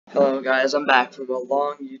Hello guys, I'm back from a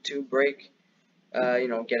long YouTube break.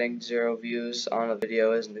 Getting 0 views on a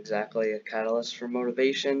video isn't exactly a catalyst for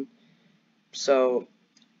motivation. So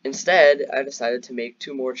instead, I decided to make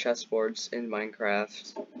 2 more chessboards in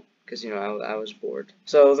Minecraft because I was bored.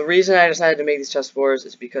 So the reason I decided to make these chessboards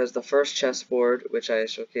is because the first chessboard, which I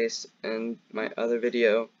showcased in my other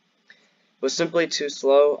video, was simply too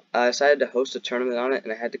slow. I decided to host a tournament on it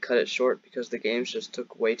and I had to cut it short because the games just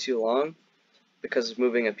took way too long. Because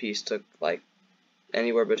moving a piece took like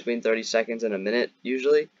anywhere between 30 seconds and a minute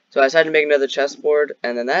usually. So I decided to make another chessboard,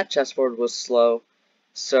 and then that chessboard was slow,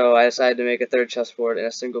 so I decided to make a third chessboard in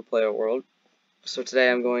a single player world. So today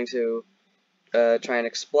I'm going to try and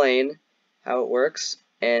explain how it works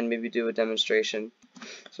and maybe do a demonstration.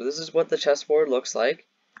 So this is what the chessboard looks like.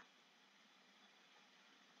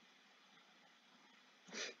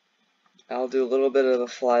 I'll do a little bit of a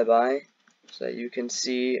flyby so that you can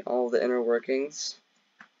see all the inner workings.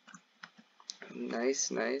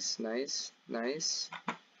 Nice, nice, nice, nice.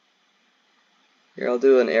 Here I'll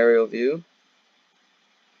do an aerial view.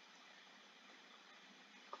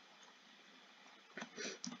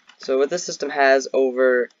 So what this system has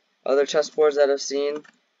over other chessboards that I've seen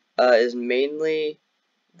is mainly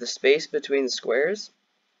the space between the squares.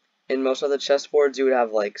 In most other chessboards you would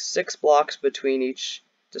have like 6 blocks between each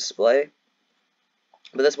display,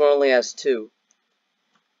 but this one only has 2.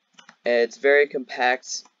 And it's very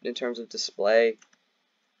compact in terms of display,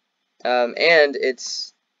 and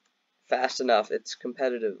it's fast enough. It's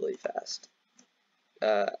competitively fast.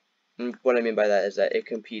 What I mean by that is that it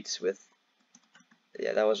competes with,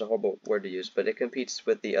 yeah, that was a horrible word to use, but it competes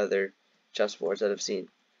with the other chessboards that I've seen.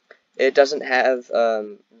 It doesn't have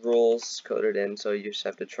rules coded in, so you just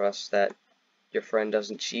have to trust that your friend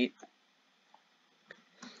doesn't cheat.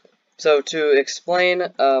 So to explain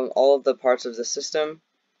all of the parts of the system,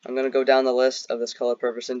 I'm going to go down the list of this color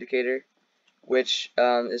purpose indicator, which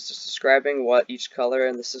is just describing what each color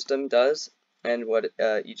in the system does and what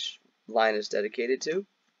each line is dedicated to.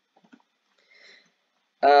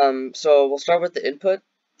 So we'll start with the input.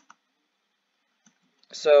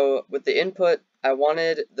 So with the input, I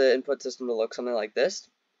wanted the input system to look something like this,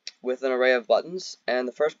 with an array of buttons, and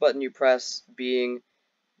the first button you press being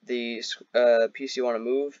the piece you want to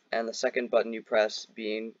move, and the second button you press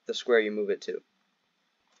being the square you move it to.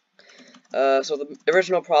 So the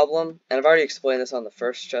original problem, and I've already explained this on the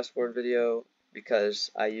first chessboard video because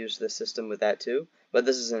I used this system with that too, but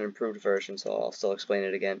this is an improved version, so I'll still explain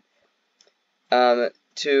it again. When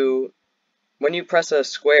you press a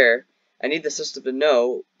square, I need the system to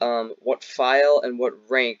know what file and what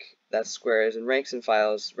rank that square is. And ranks and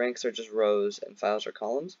files, ranks are just rows and files are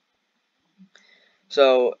columns.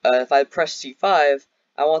 So if I press C5,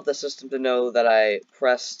 I want the system to know that I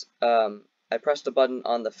pressed a button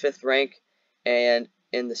on the 5th rank and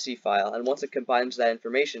in the C file, and once it combines that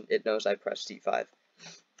information, it knows I pressed C5.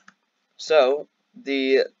 So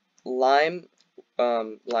the line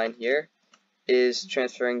here is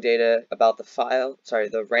transferring data about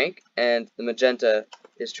the rank, and the magenta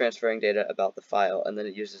is transferring data about the file, and then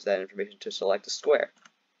it uses that information to select a square.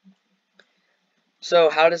 So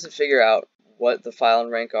how does it figure out what the file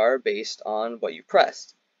and rank are based on what you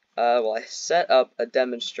pressed? Well, I set up a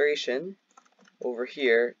demonstration over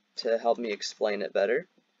here to help me explain it better.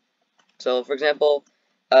 So for example,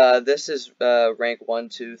 this is rank 1,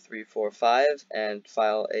 2, 3, 4, 5, and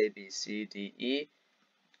file A, B, C, D, E.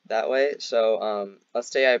 That way. So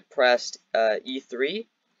let's say I pressed E3.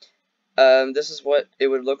 This is what it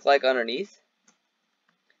would look like underneath.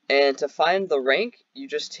 And to find the rank, you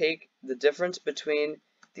just take the difference between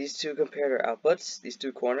these two comparator outputs, these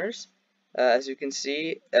two corners. As you can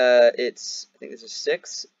see, I think this is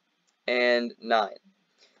 6 and 9.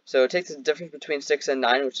 So it takes the difference between 6 and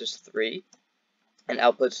 9, which is 3, and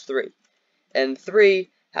outputs 3. And 3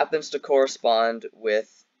 happens to correspond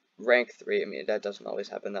with rank 3. I mean, that doesn't always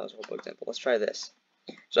happen. That was a horrible example. Let's try this.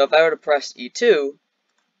 So if I were to press E2,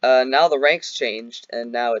 now the rank's changed,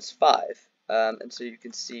 and now it's 5. And so you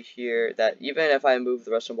can see here that even if I move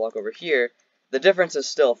the redstone block over here, the difference is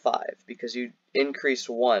still 5, because you increased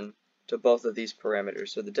 1 to both of these parameters,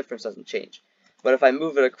 so the difference doesn't change. But if I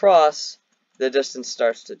move it across, the distance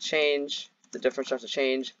starts to change, the difference starts to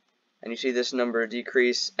change, and you see this number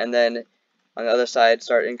decrease, and then on the other side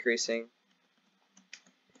start increasing,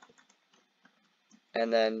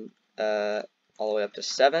 and then all the way up to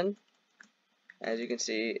 7. As you can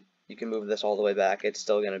see, you can move this all the way back. It's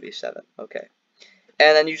still going to be 7. Okay.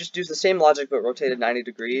 And then you just use the same logic but rotate it 90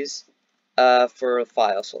 degrees for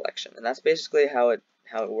file selection. And that's basically how it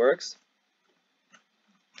works.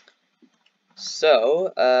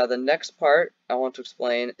 So the next part I want to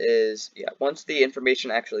explain is, once the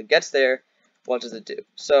information actually gets there, what does it do?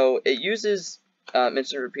 So it uses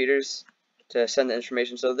instant repeaters to send the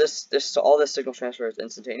information. So all this signal transfer is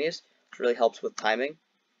instantaneous, which really helps with timing.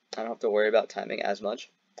 I don't have to worry about timing as much.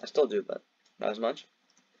 I still do, but not as much.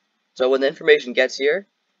 So when the information gets here,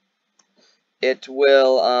 it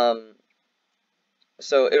will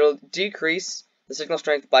so it'll decrease the signal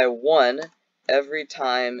strength by 1 every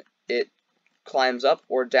time it climbs up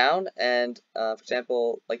or down. And for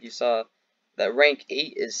example, like you saw, that rank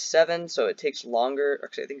 8 is 7, so it takes longer.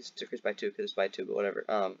 Actually, I think it's decreased by 2 because it's by 2, but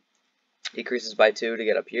whatever. Decreases by 2 to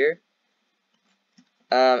get up here.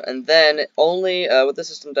 And then only what the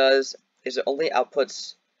system does is it only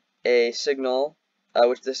outputs a signal,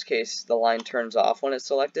 which in this case the line turns off when it's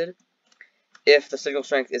selected, if the signal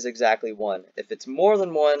strength is exactly 1. If it's more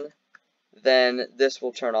than 1, then this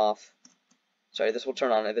will turn off. Sorry, this will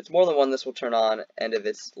turn on. If it's more than 1, this will turn on, and if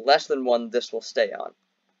it's less than 1, this will stay on.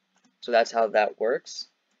 So that's how that works.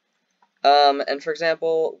 And for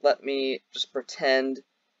example, let me just pretend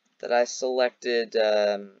that I selected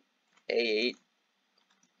A8.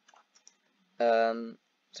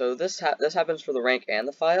 So this happens for the rank and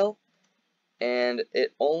the file, and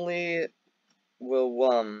it only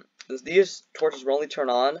will these torches will only turn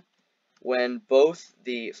on when both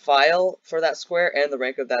the file for that square and the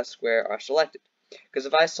rank of that square are selected. Because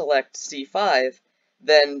if I select C5,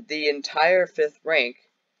 then the entire 5th rank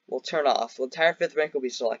will turn off. The entire 5th rank will be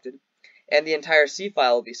selected, and the entire C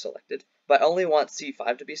file will be selected. But I only want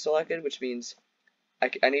C5 to be selected, which means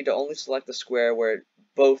I need to only select the square where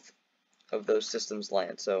both of those systems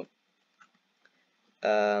land. So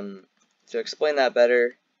to explain that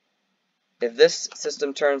better, if this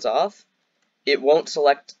system turns off, it won't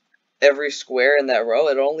select every square in that row.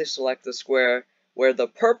 It'll only select the square where the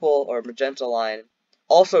purple or magenta line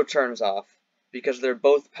also turns off, because they're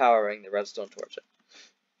both powering the redstone torch.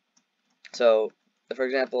 So, for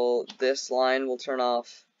example, this line will turn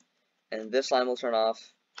off, and this line will turn off,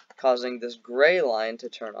 causing this gray line to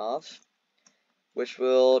turn off, which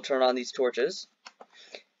will turn on these torches.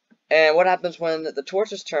 And what happens when the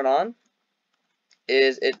torches turn on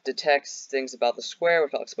is it detects things about the square,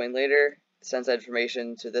 which I'll explain later. It sends that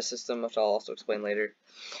information to this system, which I'll also explain later.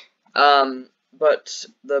 But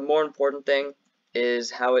the more important thing is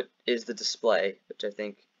how it is the display, which I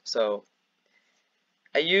think, so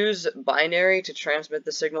I use binary to transmit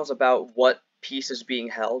the signals about what piece is being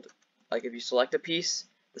held. Like if you select a piece,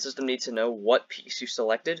 the system needs to know what piece you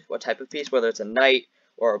selected, what type of piece, whether it's a knight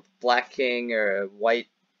or a black king or a white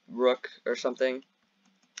rook or something.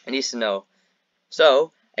 It needs to know.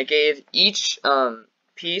 So I gave each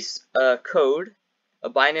piece a code, a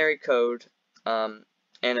binary code, and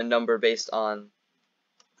a number based on,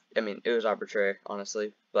 I mean, it was arbitrary,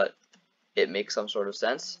 honestly, but it makes some sort of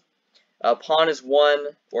sense. Pawn is 1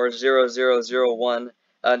 or 0, 0, 0, 1.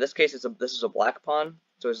 In this case, this is a black pawn,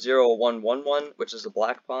 so it's 0, 1, 1, 1, which is a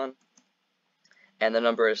black pawn, and the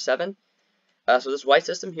number is 7. So this white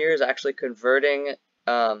system here is actually converting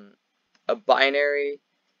a binary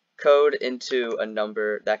code into a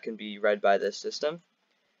number that can be read by this system.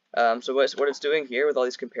 So what it's doing here with all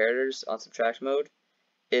these comparators on subtract mode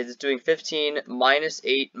is it's doing 15 minus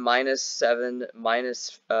 8 minus 7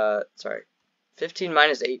 minus 15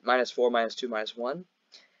 minus 8 minus 4 minus 2 minus 1,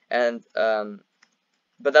 and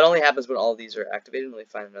but that only happens when all of these are activated. Let me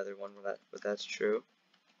find another one where that's true.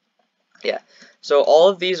 Yeah, so all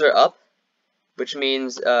of these are up, which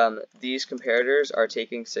means these comparators are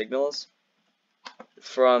taking signals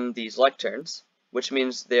from these lecterns, which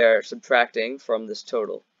means they're subtracting from this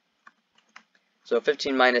total. So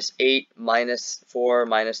 15 minus 8 minus 4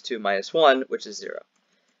 minus 2 minus 1, which is 0.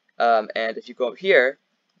 And if you go up here,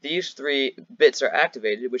 these 3 bits are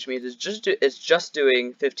activated, which means it's just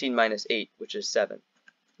doing 15 minus 8, which is 7,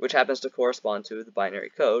 which happens to correspond to the binary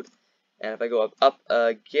code. And if I go up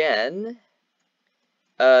again,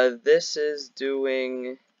 this is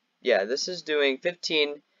doing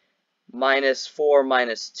 15 minus 4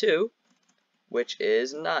 minus 2, which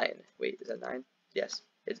is 9. Wait, is that 9? Yes,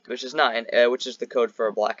 which is 9, which is the code for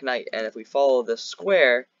a black knight. And if we follow this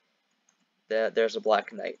square, there's a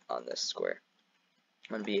black knight on this square.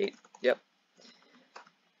 On B8, yep.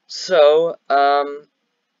 So, I'm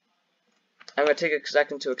going to take a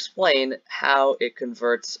second to explain how it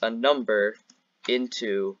converts a number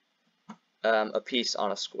into a piece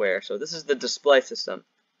on a square. So this is the display system.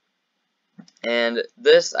 And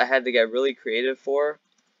this I had to get really creative for,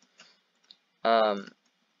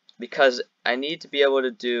 because I need to be able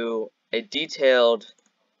to do a detailed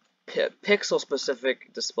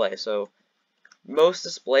pixel-specific display. So most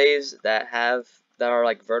displays that are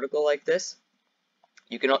like vertical like this,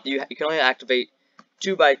 you can only activate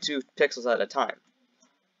 2 by 2 pixels at a time.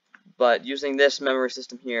 But using this memory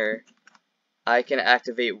system here, I can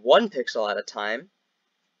activate 1 pixel at a time.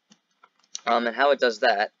 And how it does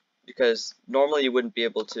that, because normally you wouldn't be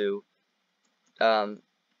able to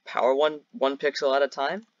power one pixel at a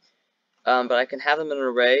time, but I can have them in an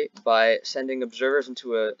array by sending observers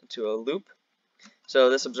into a loop. So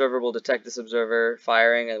this observer will detect this observer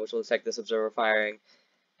firing, and which will detect this observer firing.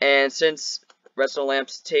 And since redstone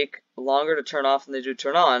lamps take longer to turn off than they do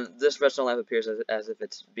turn on, this redstone lamp appears as if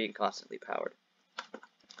it's being constantly powered.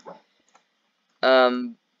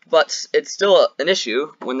 But it's still an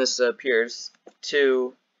issue when this appears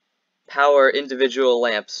to power individual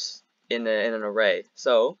lamps in an array.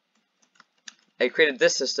 So I created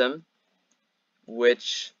this system,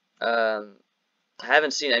 which I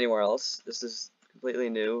haven't seen anywhere else. This is completely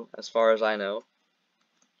new, as far as I know.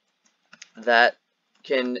 That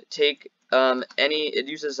can take it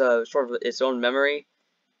uses sort of its own memory.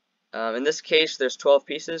 In this case, there's 12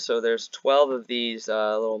 pieces, so there's 12 of these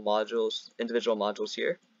little modules, individual modules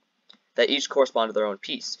here, that each correspond to their own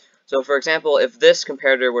piece. So, for example, if this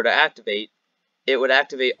comparator were to activate, it would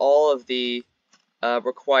activate all of the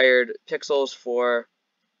required pixels for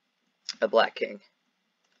a Black King.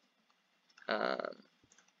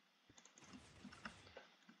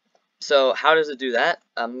 So how does it do that?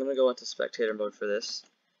 I'm going to go into spectator mode for this.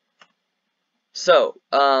 So,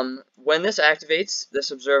 when this activates,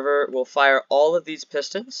 this observer will fire all of these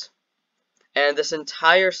pistons, and this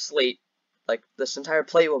entire slate, like this entire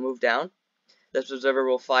plate, will move down. This observer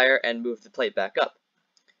will fire and move the plate back up.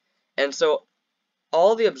 And so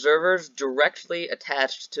all the observers directly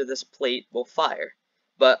attached to this plate will fire.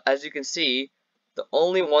 But as you can see, the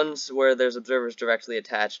only ones where there's observers directly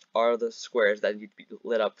attached are the squares that need to be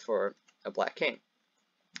lit up for a Black King.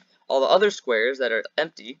 All the other squares that are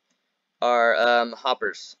empty are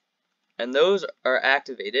hoppers, and those are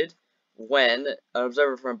activated when an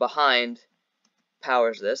observer from behind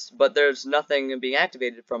powers this, but there's nothing being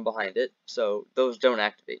activated from behind it, so those don't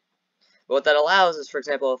activate. But what that allows is, for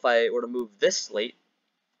example, if I were to move this slate,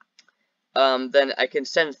 then I can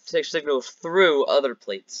send signals through other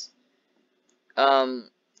plates.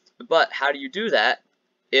 But how do you do that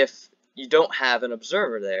if you don't have an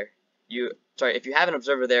observer there? If you have an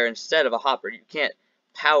observer there instead of a hopper, you can't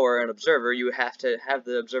power an observer. You have to have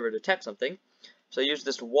the observer detect something. So use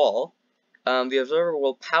this wall. The observer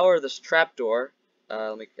will power this trapdoor.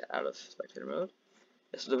 Let me get out of spectator mode.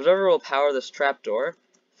 This observer will power this trapdoor,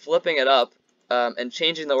 flipping it up and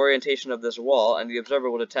changing the orientation of this wall, and the observer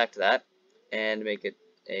will detect that and make it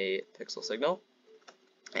a pixel signal.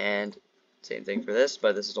 And same thing for this,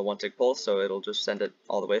 but this is a 1-tick pulse, so it'll just send it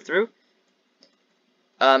all the way through.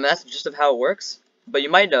 That's just of how it works. But you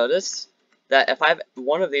might notice that if I have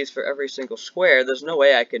one of these for every single square, there's no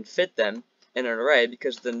way I can fit them in an array,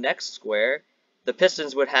 because the next square, the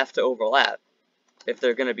pistons would have to overlap if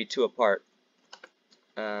they're going to be two apart.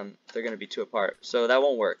 So that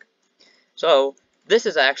won't work. So this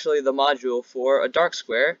is actually the module for a dark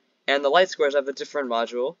square, and the light squares have a different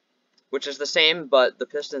module, which is the same, but the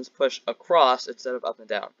pistons push across instead of up and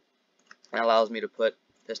down. And allows me to put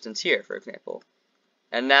pistons here, for example.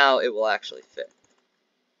 And now it will actually fit.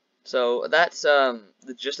 So that's the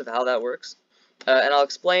gist of how that works. And I'll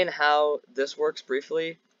explain how this works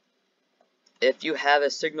briefly. If you have a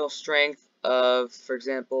signal strength of, for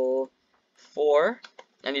example, 4,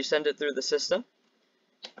 and you send it through the system,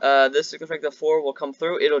 this signal strength of 4 will come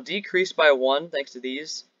through. It'll decrease by 1 thanks to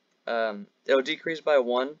these. It'll decrease by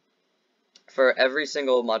 1 for every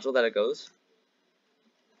single module that it goes.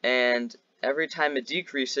 And every time it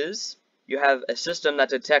decreases, you have a system that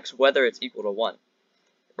detects whether it's equal to 1.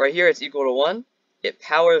 Right here it's equal to 1. It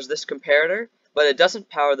powers this comparator, but it doesn't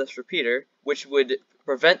power this repeater, which would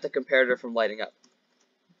prevent the comparator from lighting up.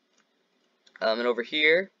 And over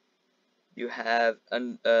here, you have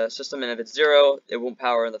a system, and if it's 0, it won't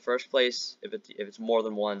power in the first place. If it's more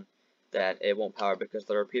than 1, then it won't power because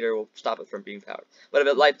the repeater will stop it from being powered. But if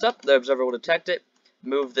it lights up, the observer will detect it,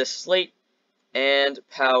 move this slate, and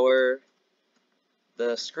power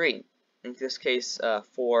the screen. In this case,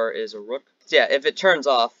 4 is a rook. So yeah, if it turns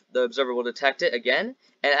off, the observer will detect it again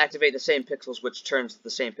and activate the same pixels, which turns the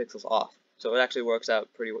same pixels off. So it actually works out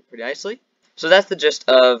pretty nicely. So that's the gist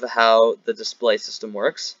of how the display system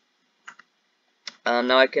works.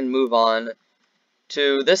 Now I can move on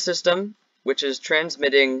to this system, which is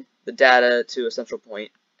transmitting the data to a central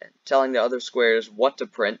point and telling the other squares what to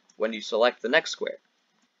print when you select the next square.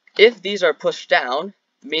 If these are pushed down,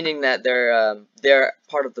 meaning that they're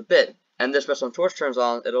part of the bit, and this redstone torch turns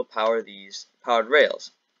on, it'll power these powered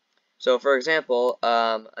rails. So for example,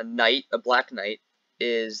 a black knight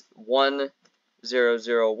is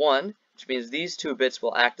 1001, which means these 2 bits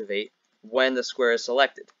will activate when the square is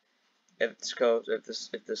selected. If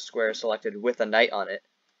the square is selected with a knight on it,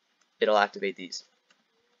 it'll activate these.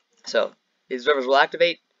 So these observers will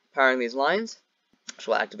activate, powering these lines, which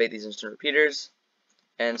will activate these instant repeaters,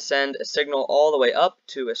 and send a signal all the way up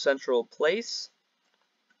to a central place,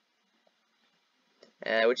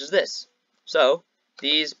 which is this. So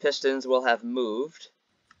these pistons will have moved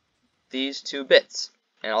these 2 bits,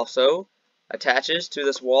 and also attaches to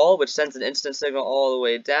this wall, which sends an instant signal all the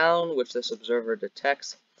way down, which this observer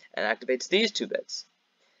detects and activates these 2 bits.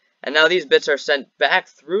 And now these bits are sent back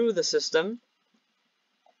through the system,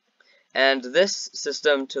 and this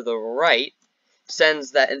system to the right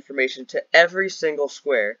sends that information to every single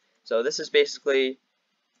square. So this is basically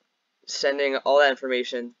sending all that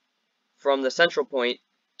information from the central point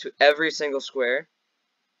to every single square.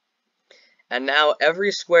 And now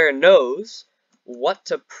every square knows what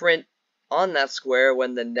to print on that square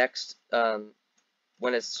when the next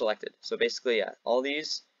when it's selected. So basically, yeah, all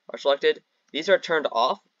these are selected. These are turned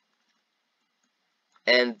off,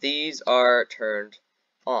 and these are turned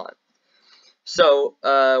on. So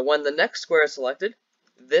when the next square is selected,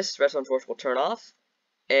 this redstone torch will turn off,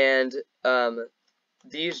 and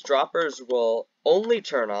these droppers will only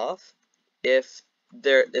turn off if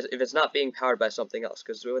it's not being powered by something else.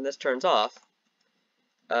 Because when this turns off,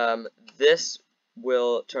 this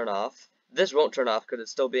will turn off. This won't turn off because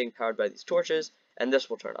it's still being powered by these torches, and this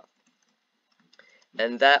will turn off.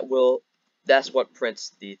 And that's what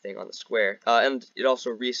prints the thing on the square. And it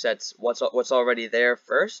also resets what's already there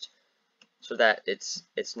first, so that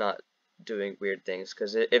it's not doing weird things.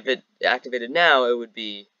 Because if it activated now, it would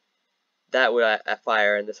be that would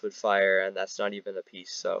fire, and this would fire, and that's not even a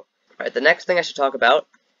piece. So, alright, the next thing I should talk about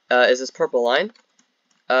is this purple line.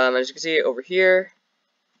 As you can see over here,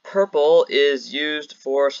 purple is used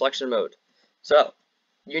for selection mode. So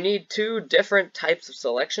you need 2 different types of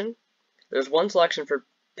selection. There's one selection for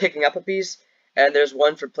picking up a piece, and there's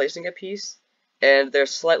one for placing a piece, and they're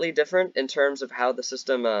slightly different in terms of how the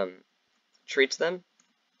system treats them.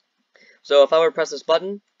 So if I were to press this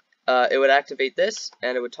button, it would activate this,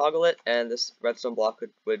 and it would toggle it, and this redstone block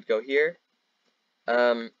would go here.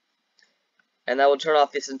 And that would turn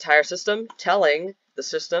off this entire system, telling the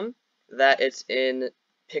system that it's in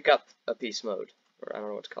pick up a piece mode, or I don't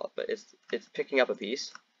know what to call it, but it's picking up a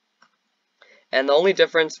piece. And the only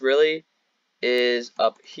difference really is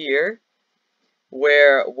up here,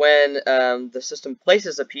 where when the system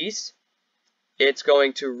places a piece, it's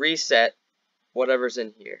going to reset whatever's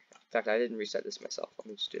in here. In fact, I didn't reset this myself. Let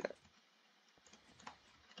me just do that.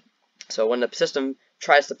 So when the system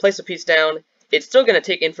tries to place a piece down, it's still going to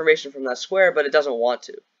take information from that square, but it doesn't want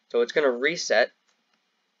to. So it's going to reset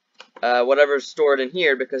whatever's stored in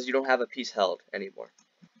here because you don't have a piece held anymore.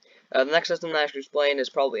 The next system that I should explain is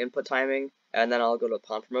probably input timing, and then I'll go to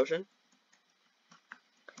pawn promotion.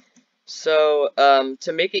 So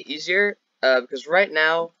to make it easier, because right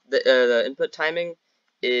now the input timing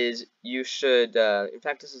is you should, in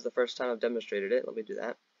fact this is the first time I've demonstrated it, let me do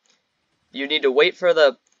that. You need to wait for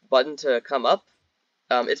the button to come up.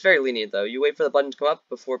 It's very lenient though. You wait for the button to come up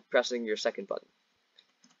before pressing your second button.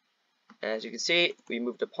 And as you can see, we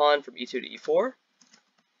moved a pawn from E2 to E4.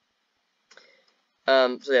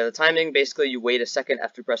 So yeah, the timing, basically you wait a second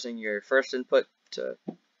after pressing your first input to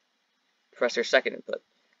press your second input.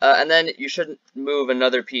 And then you shouldn't move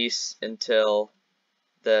another piece until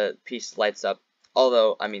the piece lights up.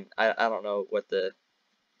 Although, I mean, I don't know what the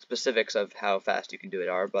specifics of how fast you can do it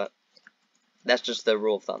are, but that's just the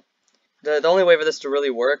rule of thumb. The only way for this to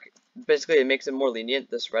really work, basically it makes it more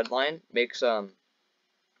lenient. This red line makes the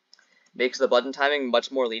button timing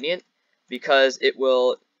much more lenient, because it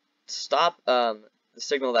will stop the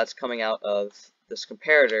signal that's coming out of this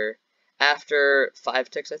comparator after 5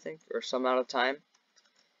 ticks, I think, or some amount of time.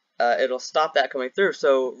 It'll stop that coming through.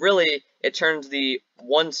 So really, it turns the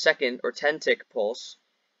 1 second or 10 tick pulse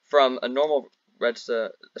from a normal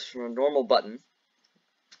button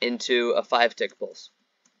into a 5 tick pulse,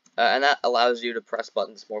 and that allows you to press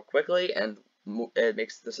buttons more quickly, and it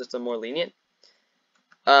makes the system more lenient.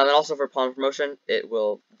 And also for pawn promotion, it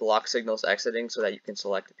will block signals exiting so that you can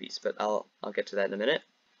select a piece, but I'll get to that in a minute.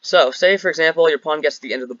 So say for example your pawn gets to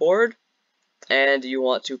the end of the board and you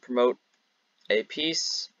want to promote a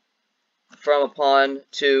piece from a pawn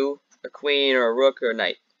to a queen or a rook or a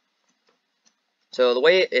knight. So the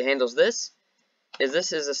way it handles this is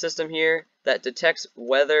a system here that detects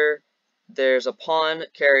whether there's a pawn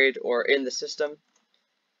carried or in the system.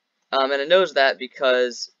 And it knows that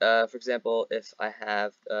because, for example, if I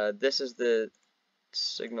have, this is the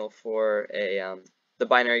signal for the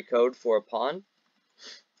binary code for a pawn.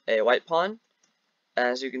 a white pawn.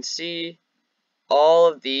 As you can see,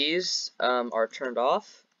 all of these are turned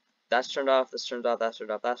off. That's turned off, this turned off, that's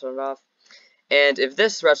turned off, that's turned off. And if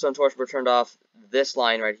this redstone torch were turned off, this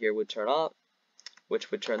line right here would turn off, which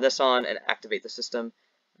would turn this on and activate the system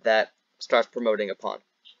that starts promoting a pawn.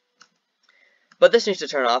 But this needs to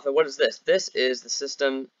turn off, and what is this? This is the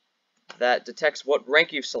system that detects what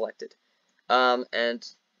rank you've selected. And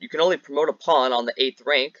you can only promote a pawn on the 8th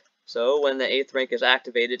rank, so when the 8th rank is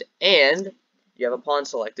activated and you have a pawn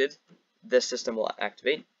selected, this system will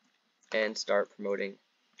activate and start promoting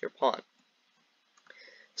your pawn.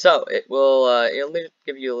 So it'll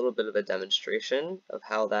give you a little bit of a demonstration of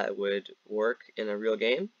how that would work in a real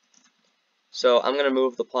game. So I'm gonna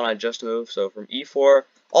move the pawn I just moved, so from E4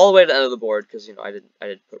 all the way to the end of the board, because I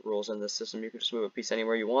didn't put rules in this system. You can just move a piece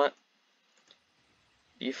anywhere you want.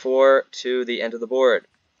 E4 to the end of the board.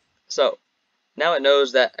 So now it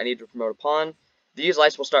knows that I need to promote a pawn. These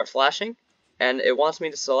lights will start flashing, and it wants me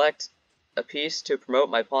to select a piece to promote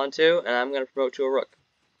my pawn to, and I'm going to promote to a rook.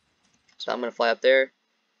 So I'm going to fly up there.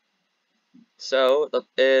 So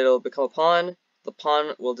it'll become a pawn. The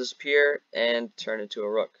pawn will disappear and turn into a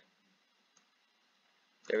rook.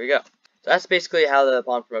 There we go. So that's basically how the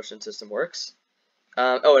pawn promotion system works.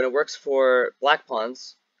 Oh, and it works for black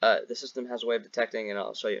pawns. The system has a way of detecting, and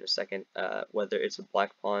I'll show you in a second, whether it's a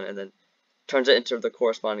black pawn, and then turns it into the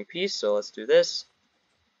corresponding piece. So let's do this.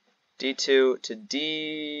 D2 to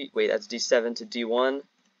that's D7 to D1.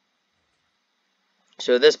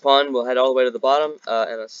 So this pawn will head all the way to the bottom,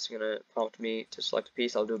 and it's going to prompt me to select a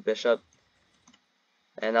piece. I'll do bishop.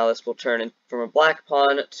 And now this will turn in from a black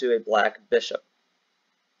pawn to a black bishop.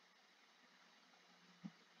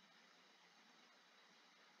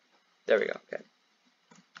 There we go, okay.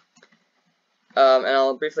 And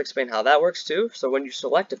I'll briefly explain how that works too. So when you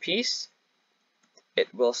select a piece,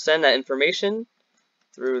 it will send that information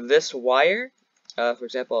through this wire. For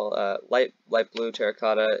example, light blue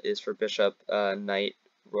terracotta is for bishop, knight,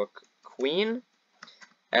 rook, queen.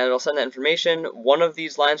 And it'll send that information. One of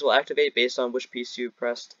these lines will activate based on which piece you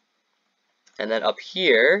pressed. And then up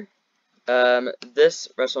here, this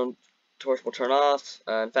redstone torch will turn off.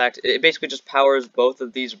 In fact, it basically just powers both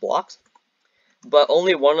of these blocks. But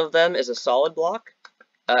only one of them is a solid block.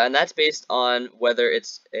 And that's based on whether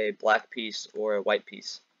it's a black piece or a white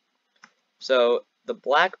piece. So the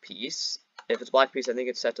black piece, if it's a black piece, I think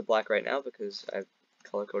it's set to black right now because I've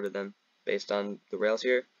color-coded them based on the rails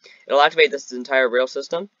here. It'll activate this entire rail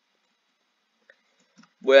system.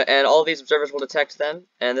 And all of these observers will detect them,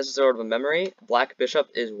 and this is sort of a memory. Black bishop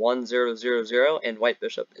is 1000, and white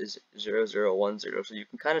bishop is 0010, so you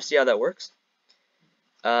can kind of see how that works.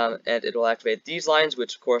 And it will activate these lines,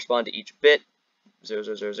 which correspond to each bit,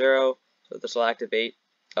 0000, so this will activate.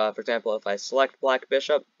 For example, if I select black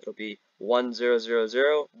bishop, it'll be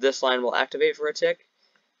 1000. This line will activate for a tick,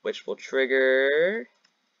 which will trigger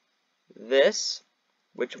this,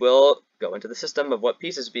 which will go into the system of what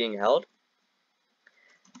piece is being held.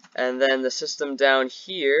 And then the system down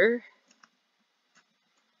here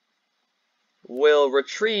will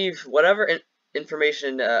retrieve whatever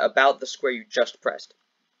information about the square you just pressed.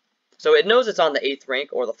 So it knows it's on the 8th rank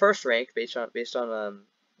or the 1st rank based on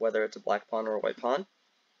whether it's a black pawn or a white pawn,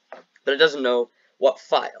 but it doesn't know what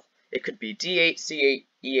file. It could be D8, C8,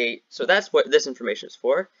 E8, so that's what this information is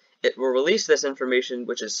for. It will release this information,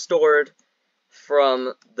 which is stored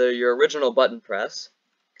from your original button press,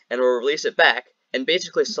 and will release it back and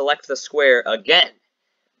basically select the square again,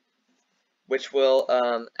 which will,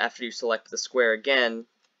 after you select the square again,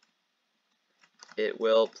 it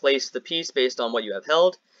will place the piece based on what you have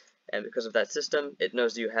held, and because of that system, it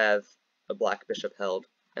knows you have a black bishop held,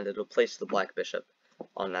 and it will place the black bishop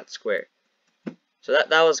on that square. So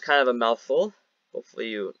that was kind of a mouthful. Hopefully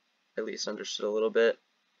you at least understood a little bit.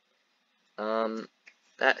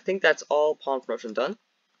 I think that's all pawn promotion done.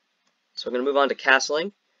 So I'm going to move on to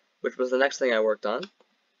castling, which was the next thing I worked on.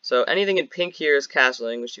 So anything in pink here is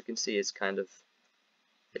castling, which you can see is kind of,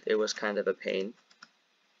 it was kind of a pain.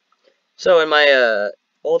 So in my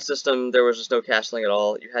old system, there was just no castling at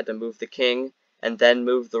all. You had to move the king and then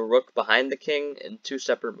move the rook behind the king in 2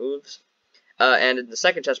 separate moves. And in the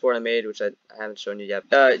second chessboard I made, which I haven't shown you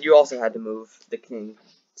yet, you also had to move the king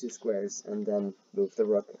 2 squares and then move the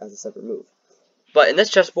rook as a separate move. But in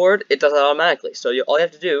this chessboard, it does that automatically. So all you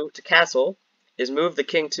have to do to castle is move the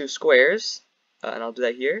king 2 squares, and I'll do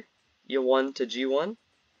that here, E1 to G1,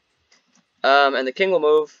 and the king will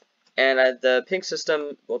move, and the pink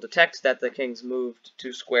system will detect that the king's moved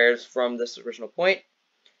 2 squares from this original point,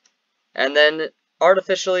 and then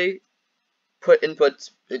artificially put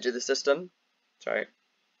inputs into the system,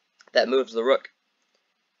 that moves the rook.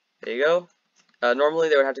 There you go. Normally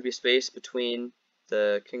there would have to be space between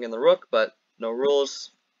the king and the rook, but no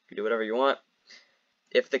rules. You can do whatever you want.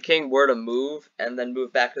 If the king were to move and then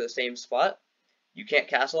move back to the same spot, you can't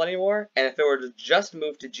castle anymore. And if it were to just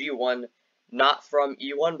move to g1, not from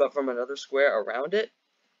e1, but from another square around it,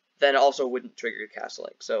 then it also wouldn't trigger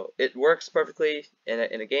castling. So it works perfectly in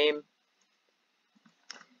a game.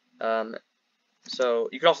 So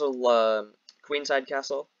you can also queenside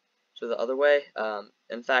castle, so the other way.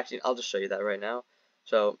 In fact, I'll just show you that right now.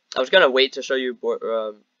 So I was gonna wait to show you board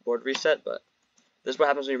reset, but this is what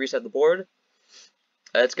happens when you reset the board.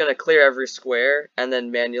 It's gonna clear every square and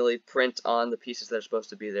then manually print on the pieces that are supposed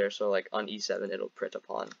to be there. So like on e7, it'll print a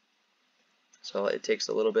pawn. So it takes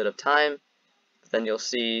a little bit of time. But then you'll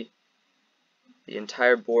see the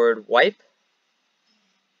entire board wipe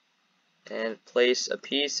and place a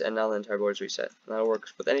piece, and now the entire board is reset. And that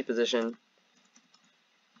works with any position.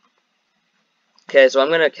 Okay, so I'm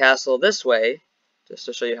going to castle this way, just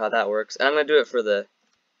to show you how that works. And I'm going to do it for the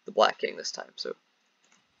black king this time. So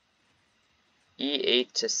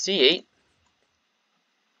e8 to c8.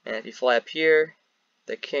 And if you fly up here,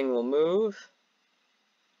 the king will move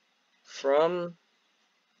from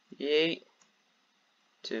e8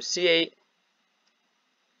 to c8.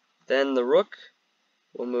 Then the rook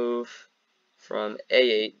will move from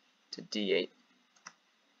a8 to d8.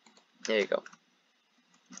 There you go.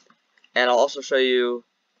 And I'll also show you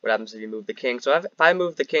what happens if you move the king. So if I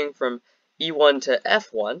move the king from e1 to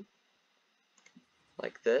f1,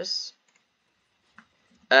 like this,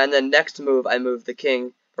 and then next move I move the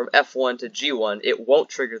king from f1 to g1, it won't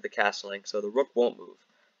trigger the castling, so the rook won't move.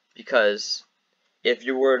 Because if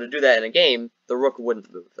you were to do that in a game, the rook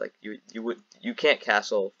wouldn't move. Like you can't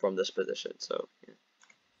castle from this position. So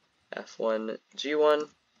f1, g1,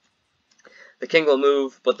 the king will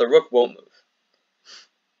move, but the rook won't move.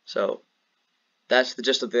 So that's the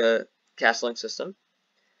gist of the castling system.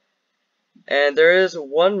 And there is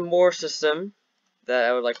one more system that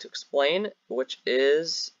I would like to explain, which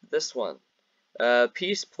is this one,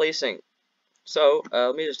 piece placing. So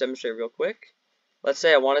let me just demonstrate real quick. Let's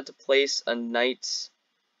say I wanted to place a knight.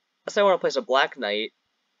 Let's say I want to place a black knight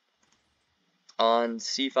on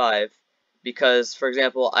c5 because, for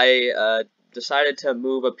example, I decided to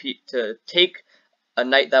move to take a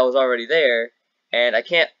knight that was already there, and I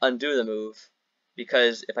can't undo the move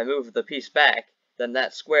because if I move the piece back, then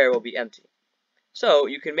that square will be empty. So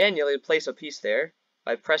you can manually place a piece there. If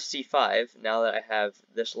I press c5, now that I have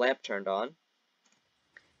this lamp turned on,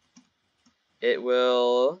 it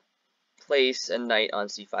will place a knight on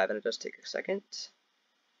c5, and it does take a second.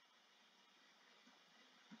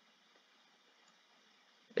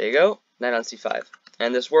 There you go, knight on c5.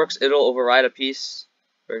 And this works, it'll override a piece.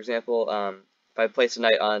 For example, if I place a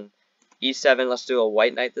knight on e7, let's do a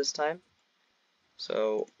white knight this time.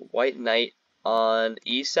 So white knight on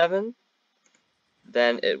e7,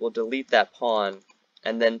 then it will delete that pawn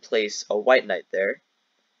and then place a white knight there.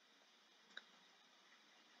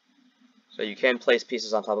 So you can place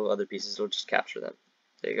pieces on top of other pieces, it'll just capture them.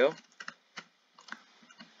 There you go.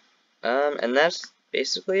 And that's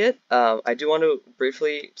basically it. I do want to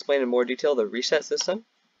briefly explain in more detail the reset system,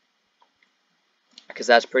 because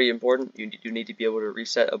that's pretty important. You do need to be able to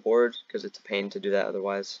reset a board, because it's a pain to do that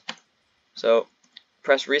otherwise. So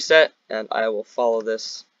press reset, and I will follow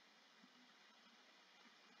this.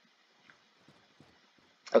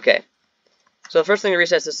 Okay, so the first thing the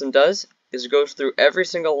reset system does is it goes through every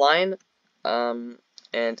single line,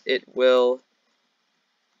 and it will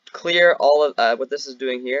clear all of what this is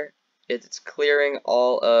doing here. It's clearing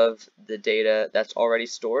all of the data that's already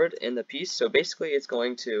stored in the piece. So basically it's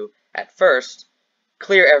going to, at first,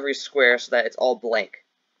 clear every square so that it's all blank.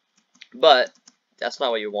 But that's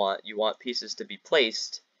not what you want. You want pieces to be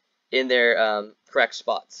placed in their correct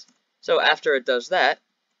spots. So after it does that,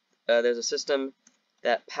 there's a system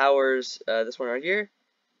that powers this one right here.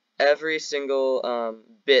 Every single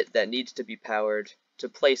bit that needs to be powered to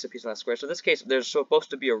place a piece on that square. So in this case, there's supposed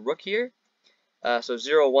to be a rook here. So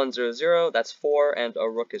 0, 1, 0, 0, that's 4, and a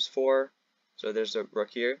rook is 4. So there's a rook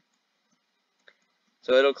here.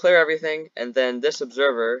 So it'll clear everything, and then this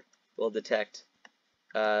observer will detect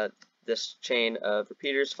this chain of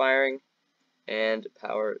repeaters firing and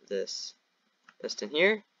power this piston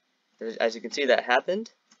here. As you can see, that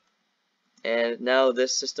happened. And now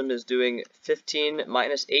this system is doing 15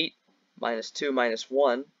 minus 8 minus 2 minus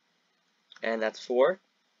 1, and that's 4.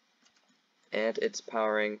 And it's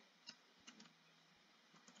powering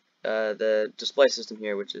the display system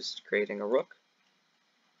here, which is creating a rook.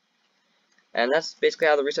 And that's basically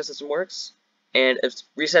how the reset system works. And it's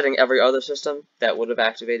resetting every other system that would have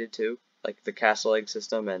activated too, like the castle egg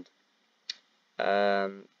system and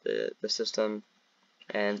the system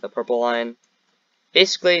and the purple line.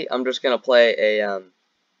 Basically, I'm just gonna play a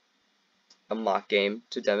mock game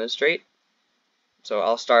to demonstrate. So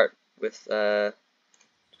I'll start with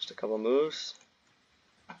just a couple moves.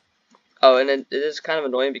 Oh, and it is kind of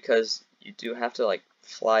annoying because you do have to like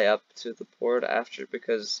fly up to the board after,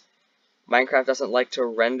 because Minecraft doesn't like to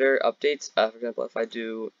render updates. For example, if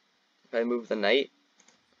I move the knight,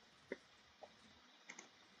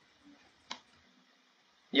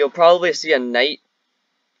 you'll probably see a knight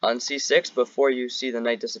on C6 before you see the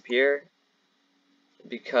knight disappear,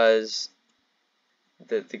 because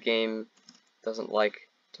the game doesn't like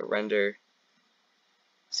to render.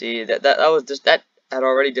 See, that was just, that had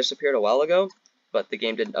already disappeared a while ago, but the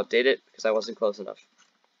game didn't update it because I wasn't close enough.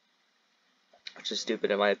 Which is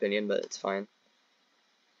stupid in my opinion, but it's fine.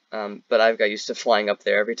 But I've got used to flying up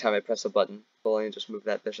there every time I press a button. We'll only just move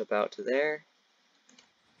that bishop out to there.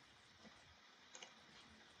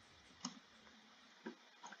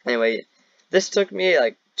 Anyway, this took me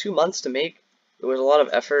like 2 months to make. It was a lot of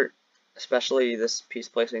effort, especially this piece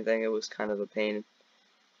placing thing. It was kind of a pain.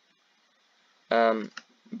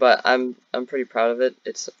 But I'm pretty proud of it.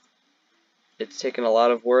 It's taken a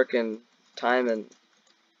lot of work and time, and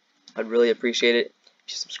I'd really appreciate it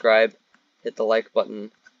if you subscribe, hit the like button,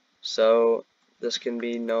 so this can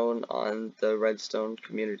be known on the Redstone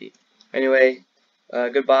community. Anyway,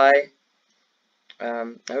 goodbye.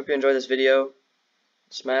 I hope you enjoyed this video.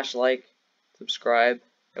 Smash like, subscribe.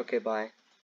 Okay, bye.